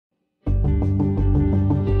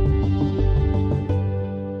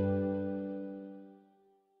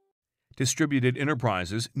Distributed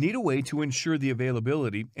enterprises need a way to ensure the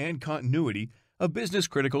availability and continuity of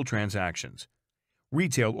business-critical transactions.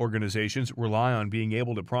 Retail organizations rely on being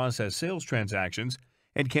able to process sales transactions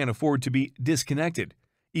and can't afford to be disconnected,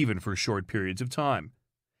 even for short periods of time.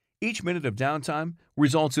 Each minute of downtime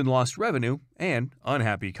results in lost revenue and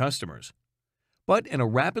unhappy customers. But in a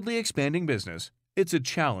rapidly expanding business, it's a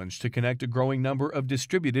challenge to connect a growing number of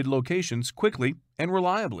distributed locations quickly and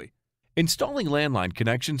reliably. Installing landline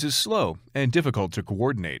connections is slow and difficult to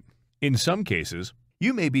coordinate. In some cases,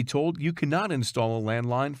 you may be told you cannot install a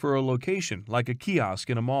landline for a location like a kiosk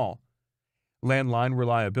in a mall. Landline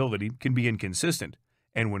reliability can be inconsistent,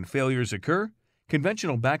 and when failures occur,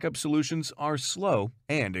 conventional backup solutions are slow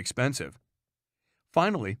and expensive.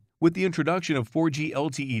 Finally, with the introduction of 4G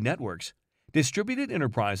LTE networks, distributed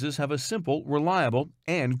enterprises have a simple, reliable,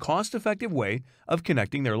 and cost-effective way of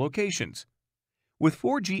connecting their locations. With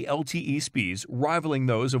 4G LTE speeds rivaling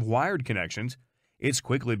those of wired connections, it's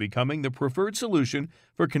quickly becoming the preferred solution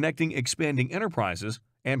for connecting expanding enterprises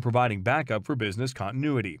and providing backup for business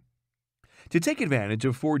continuity. To take advantage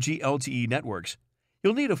of 4G LTE networks,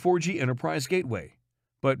 you'll need a 4G enterprise gateway,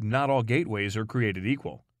 but not all gateways are created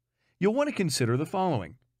equal. You'll want to consider the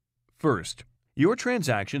following. First, your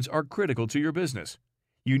transactions are critical to your business.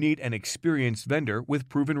 You need an experienced vendor with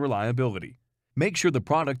proven reliability. Make sure the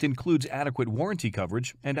product includes adequate warranty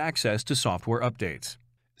coverage and access to software updates.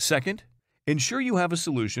 Second, ensure you have a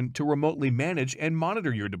solution to remotely manage and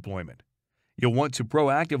monitor your deployment. You'll want to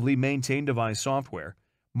proactively maintain device software,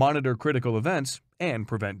 monitor critical events, and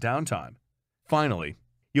prevent downtime. Finally,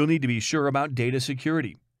 you'll need to be sure about data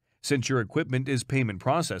security. Since your equipment is payment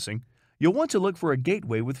processing, you'll want to look for a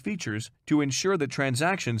gateway with features to ensure that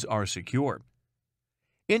transactions are secure.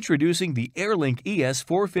 Introducing the AirLink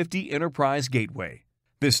ES450 Enterprise Gateway.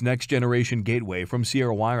 This next-generation gateway from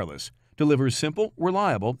Sierra Wireless delivers simple,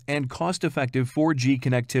 reliable, and cost-effective 4G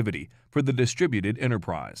connectivity for the distributed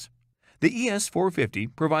enterprise. The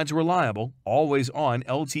ES450 provides reliable, always-on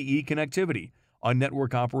LTE connectivity on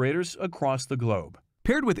network operators across the globe.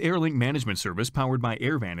 Paired with AirLink Management Service powered by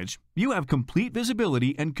AirVantage, you have complete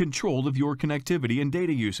visibility and control of your connectivity and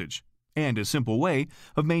data usage, and a simple way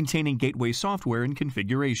of maintaining gateway software and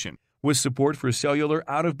configuration. With support for cellular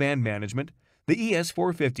out-of-band management, the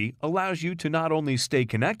ES450 allows you to not only stay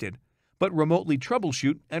connected, but remotely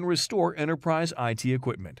troubleshoot and restore enterprise IT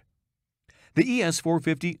equipment. The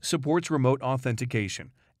ES450 supports remote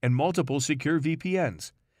authentication and multiple secure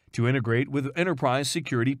VPNs to integrate with enterprise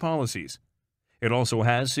security policies. It also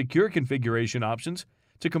has secure configuration options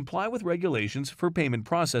to comply with regulations for payment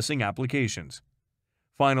processing applications.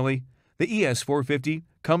 Finally, the ES450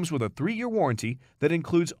 comes with a 3-year warranty that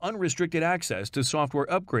includes unrestricted access to software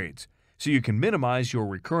upgrades, so you can minimize your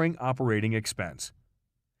recurring operating expense.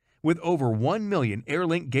 With over 1 million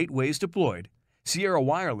AirLink gateways deployed, Sierra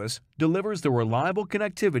Wireless delivers the reliable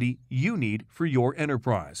connectivity you need for your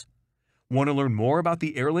enterprise. Want to learn more about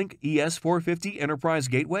the AirLink ES450 Enterprise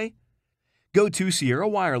Gateway? Go to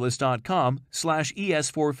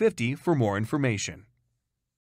sierrawireless.com/ES450 for more information.